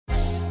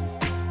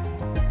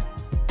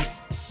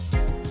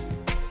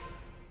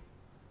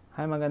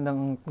Hi,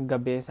 magandang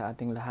gabi sa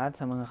ating lahat,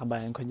 sa mga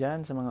kabayan ko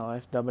dyan, sa mga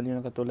OFW na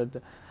katulad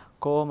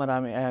ko.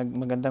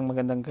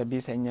 Magandang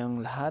gabi sa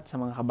inyong lahat, sa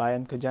mga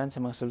kabayan ko dyan,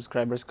 sa mga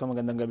subscribers ko,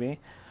 magandang gabi.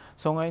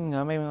 So ngayon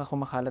nga, may mga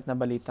kumakalat na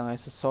balita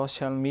ngayon sa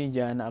social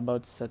media na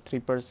about sa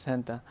 3%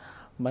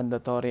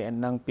 mandatory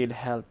ng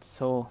Philhealth.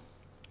 So,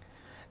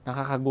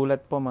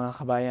 nakakagulat po mga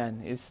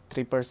kabayan, is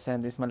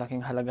 3% is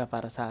malaking halaga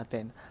para sa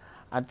atin.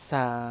 At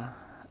sa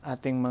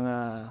ating mga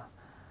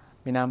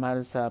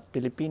minamahal sa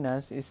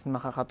Pilipinas is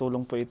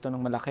makakatulong po ito ng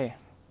malaki.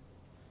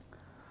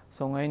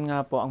 So ngayon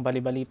nga po, ang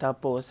balibalita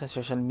po sa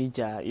social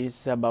media is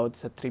about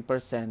sa 3%.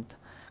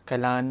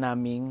 Kailangan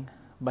naming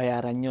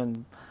bayaran yun.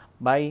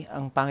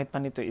 Ang pangit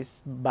pa nito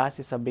is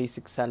base sa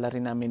basic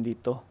salary namin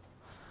dito.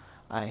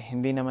 Ay,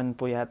 hindi naman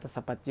po yata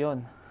sapat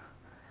yon.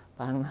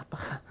 Parang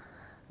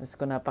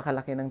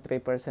napakalaki ng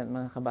 3%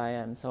 mga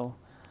kabayan. So,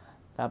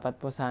 dapat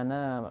po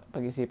sana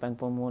pag-isipan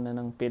po muna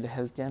ng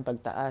Philhealth yan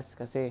pagtaas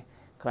kasi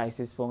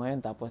crisis po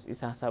ngayon tapos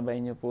isasabay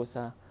nyo po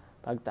sa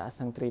pagtaas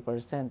ng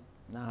 3%.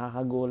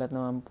 Nakakagulat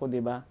naman po, di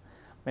ba?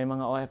 May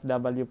mga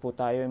OFW po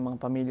tayo, yung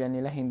mga pamilya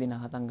nila hindi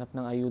nakatanggap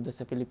ng ayuda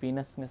sa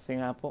Pilipinas kasi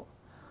nga po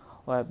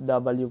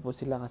OFW po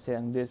sila kasi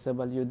ang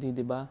DSWD,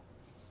 di ba?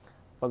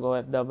 Pag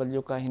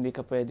OFW ka, hindi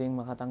ka pwedeng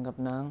makatanggap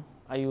ng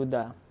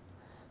ayuda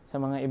sa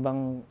mga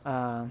ibang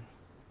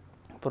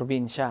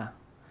probinsya.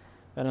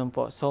 Ganun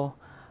po. So,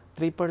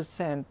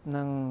 3%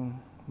 ng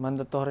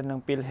mandatory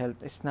ng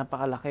PhilHealth is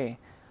napakalaki.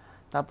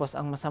 Tapos,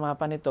 ang masama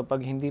pa nito,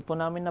 pag hindi po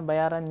namin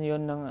nabayaran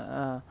yun ng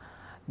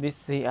this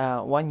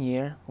 1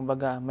 year,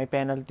 kumbaga may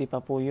penalty pa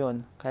po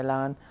yun.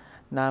 Kailangan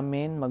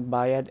namin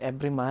magbayad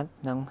every month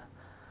ng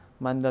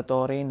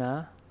mandatory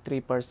na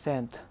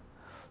 3%.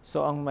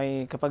 So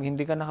kapag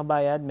hindi ka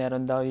nakabayad,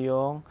 meron daw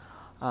yung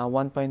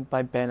 1.5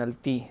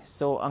 penalty.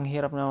 So ang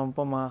hirap naman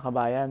po mga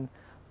kabayan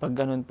pag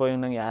ganun po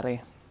yung nangyari.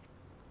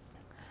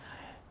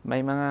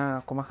 May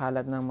mga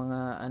kumakalat ng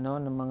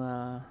mga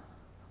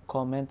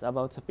comments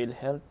about sa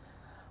PhilHealth.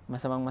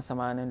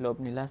 Masama ng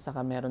loob nila.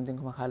 Saka meron din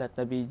kumakalat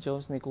na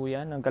videos ni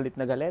Kuya ng galit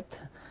na galit.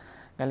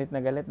 Galit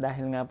na galit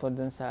dahil nga po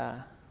dun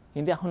sa...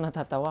 Hindi ako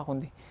natatawa,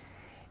 kundi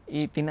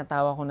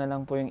itinatawa ko na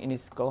lang po yung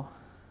inis ko.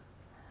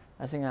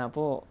 Kasi nga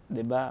po,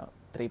 'di ba,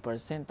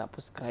 3%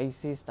 tapos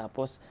crisis,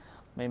 tapos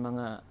may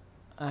mga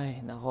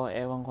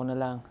ewan ko na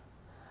lang.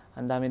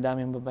 Ang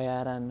dami-daming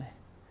babayaran.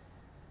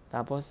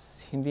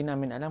 Tapos hindi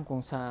namin alam kung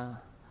sa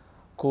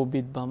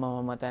COVID ba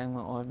mamamatay ang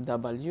mga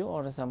OFW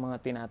or sa mga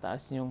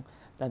tinataas yung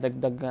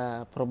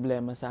dadagdag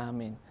problema sa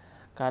amin.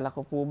 Kala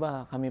ko po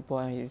ba kami po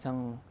ay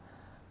isang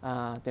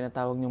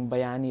tinatawag niyong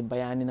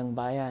bayani ng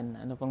bayan.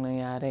 Ano pong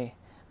nangyari?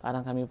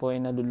 Parang kami po ay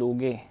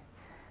nalulugi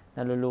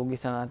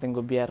sa ating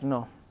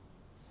gobyerno.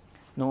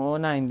 Noong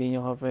una, hindi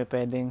nyo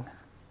pwedeng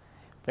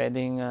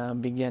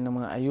bigyan ng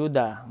mga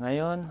ayuda.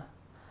 Ngayon,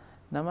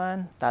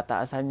 naman,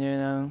 tataasan nyo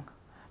ng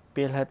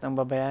PhilHealth ang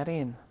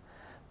babayarin.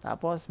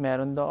 Tapos,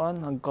 meron doon,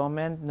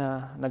 nag-comment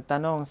na,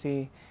 nagtanong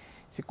si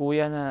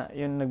Kuya na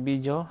yung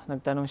nag-video,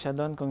 nagtanong siya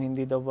doon kung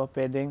hindi daw ba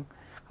pwedeng,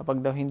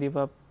 kapag daw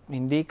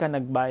hindi ka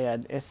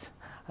nagbayad,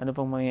 ano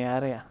pong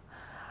mangyayari.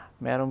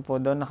 Meron po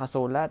doon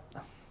nakasulat.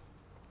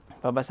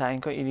 Babasahin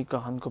ko,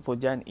 ilikahan ko po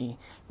dyan,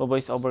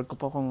 i-voice over ko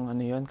po kung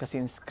ano yun,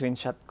 kasi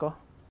screenshot ko.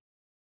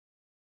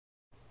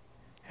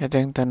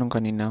 Ito yung tanong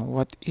kanina,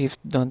 what if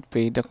don't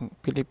pay the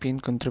Philippine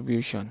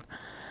contribution?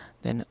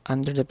 Then,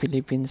 under the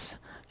Philippines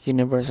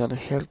Universal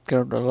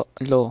Healthcare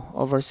Law,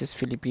 overseas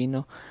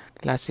Filipino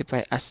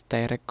classify as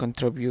direct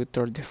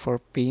contributor, therefore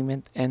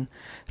payment and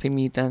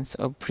remittance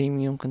of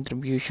premium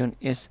contribution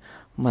is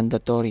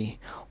mandatory.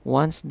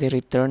 Once they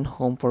return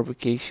home for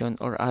vacation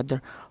or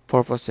other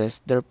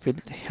purposes, their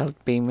health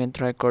payment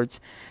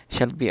records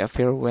shall be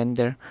appear when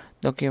their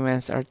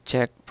documents are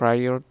checked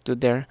prior to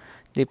their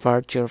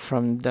departure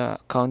from the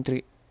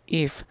country.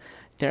 If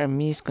there are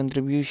missed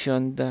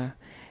contribution, the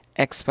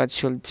expat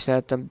should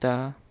settle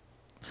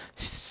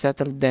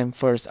them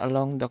first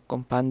along the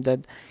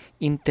compounded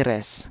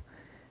interest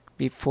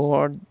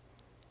before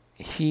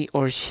he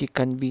or she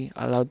can be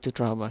allowed to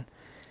travel.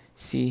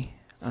 See,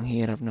 ang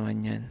hirap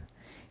naman yan.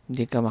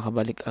 Hindi ka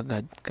makabalik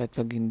agad kahit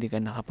pag hindi ka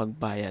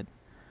nakapagbayad.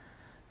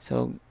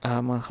 So,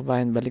 mga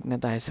kabayan, balik na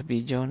tayo sa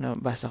video.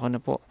 Nabasa ko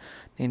na po.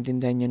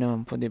 Naintindihan nyo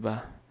naman po,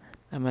 diba?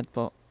 Salamat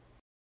po.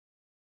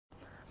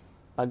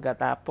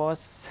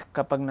 Pagkatapos,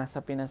 kapag nasa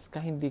Pinas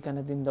ka, hindi ka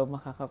na din daw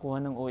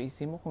makakakuha ng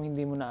OEC mo kung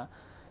hindi mo na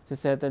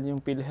settle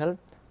yung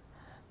PhilHealth.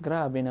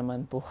 Grabe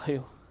naman po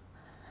kayo.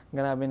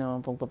 Grabe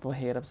naman pong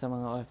papahirap sa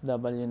mga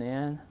OFW na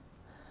yan.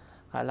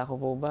 Kala ko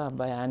po ba,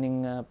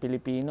 bayaning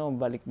Pilipino,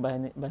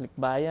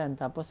 balikbayan,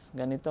 tapos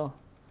ganito.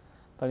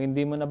 Pag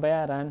hindi mo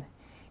nabayaran,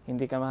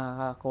 hindi ka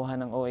makakakuha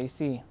ng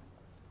OAC.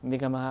 Hindi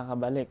ka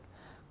makakabalik.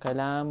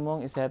 Kailangan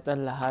mong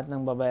isettle lahat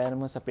ng babayaran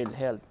mo sa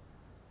PhilHealth.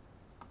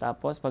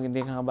 Tapos, pag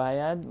hindi ka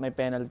kabayad, may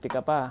penalty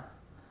ka pa.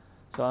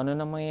 So, ano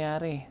na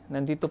mangyayari?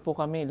 Nandito po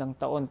kami ilang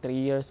taon, 3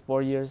 years,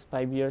 4 years,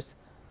 5 years.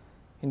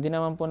 Hindi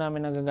naman po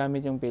namin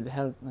nagagamit yung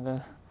PhilHealth.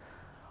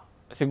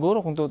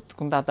 Siguro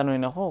kung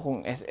tatanungin ako kung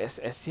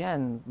SSS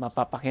yan,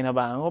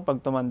 mapapakinabangan ko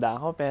pag tumanda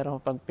ako, pero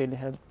pag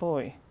PhilHealth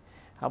po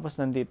Tapos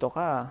nandito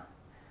ka,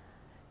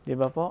 'di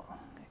ba po?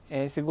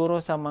 Siguro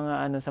sa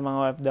mga sa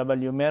mga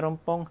OFW, meron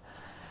pong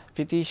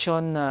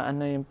petition na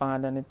yung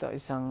pangalan nito,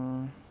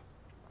 isang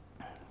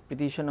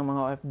petition ng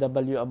mga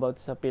OFW about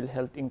sa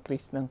Philhealth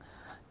increase ng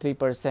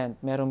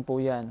 3%. Meron po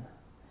 'yan.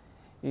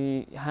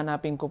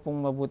 Hanapin ko pong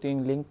mabuti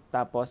yung link,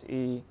 tapos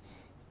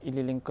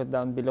ililink ko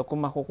down below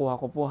kung makukuha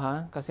ko po,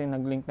 ha, kasi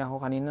nag-link na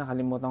ako kanina,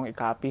 nakalimutan kong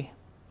i-copy.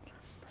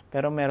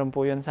 Pero meron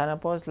po yun. Sana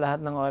po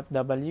lahat ng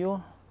OFW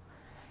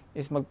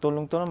is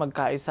magtulong-tulong,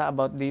 magkaisa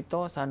about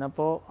dito. Sana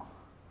po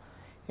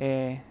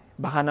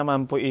baka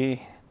naman po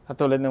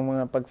katulad ng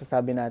mga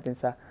pagsasabi natin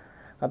sa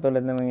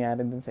katulad ng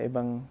nangyari dun sa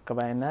ibang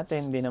kabayan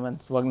natin,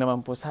 wag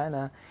naman po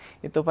sana.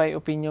 Ito pa ay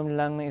opinion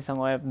lang ng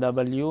isang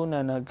OFW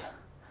na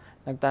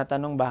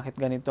nagtatanong bakit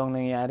ganito ang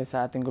nangyayari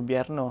sa ating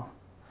gobyerno.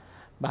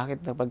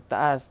 Bakit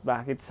napagtaas?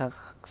 Bakit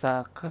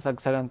sa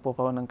kasagsagan po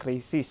ng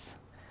crisis?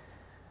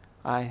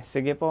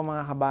 Sige po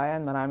mga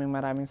kabayan,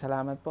 maraming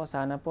salamat po.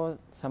 Sana po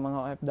sa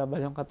mga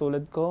OFW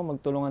katulad ko,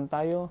 magtulungan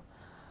tayo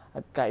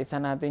at kaisa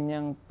natin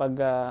yung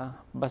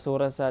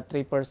pagbasura sa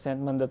 3%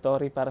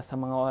 mandatory para sa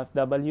mga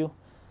OFW.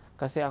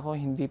 Kasi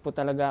hindi po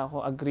talaga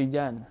ako agree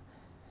dyan.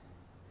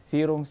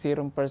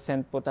 0%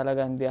 po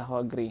talaga hindi ako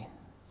agree.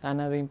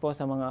 Sana rin po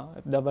sa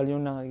mga OFW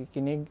na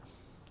nakikinig,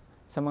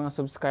 sa mga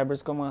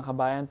subscribers ko mga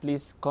kabayan,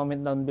 please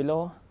comment down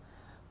below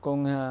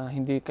kung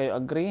hindi kayo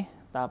agree.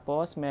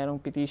 Tapos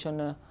merong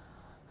petition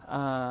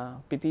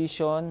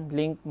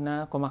link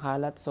na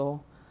kumakalat, so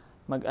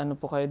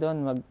po kayo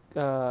doon,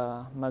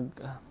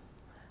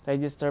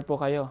 register po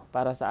kayo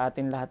para sa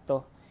atin lahat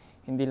to,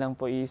 hindi lang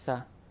po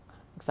isa.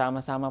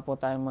 Magsama-sama po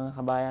tayong mga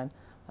kabayan.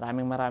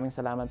 Maraming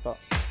salamat po.